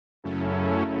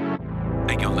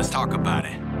Hey yo, let's talk about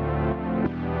it.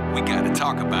 We gotta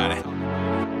talk about it.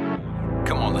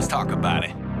 Come on, let's talk about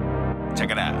it.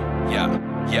 Check it out.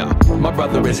 Yeah. My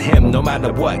brother is him, no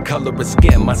matter what color of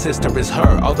skin. My sister is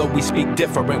her, although we speak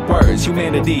different words.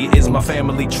 Humanity is my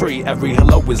family tree. Every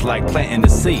hello is like planting a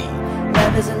seed.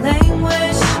 Love is a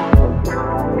language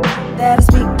that I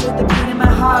speak with the beat in my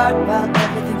heart while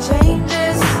everything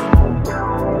changes.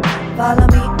 Follow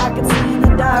me, I can see in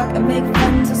the dark and make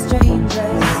friends with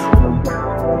strangers.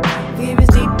 Fear is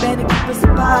deep and it keeps us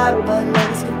apart, but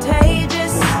love is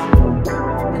contagious,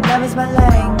 and love is my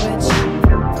language.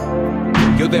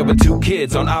 Yo, there were two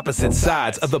kids on opposite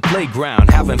sides of the playground,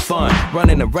 having fun,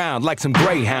 running around like some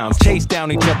greyhounds, chased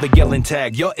down each other yelling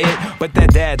tag, you're it, but their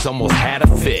dads almost had a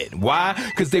fit. Why?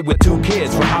 Cause they were two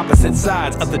kids from opposite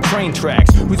sides of the train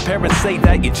tracks, whose parents say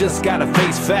that you just gotta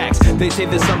face facts. They say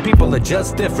that some people are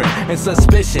just different, and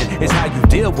suspicion is how you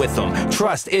deal with them,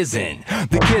 trust isn't.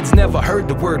 The kids never heard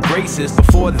the word racist.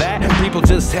 Before that, people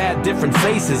just had different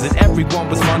faces, and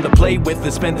everyone was fun to play with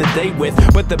and spend the day with,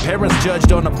 but the parents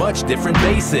judged on a much different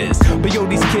basis. But yo,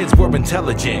 these kids were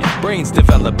intelligent, brains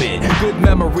developing, good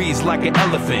memories like an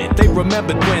elephant. They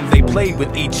remembered when they played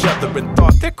with each other and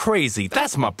thought, they're crazy,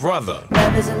 that's my brother.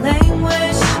 Love is a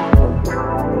language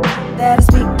that I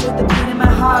speak with the beat in my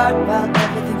heart while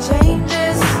everything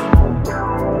changes.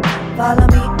 Follow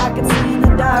me, I can see in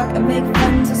the dark and make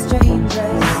friends with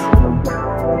strangers.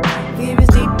 Fear is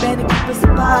deep and it keeps us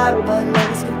apart, but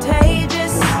love is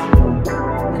contagious,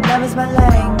 and love is my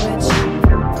language.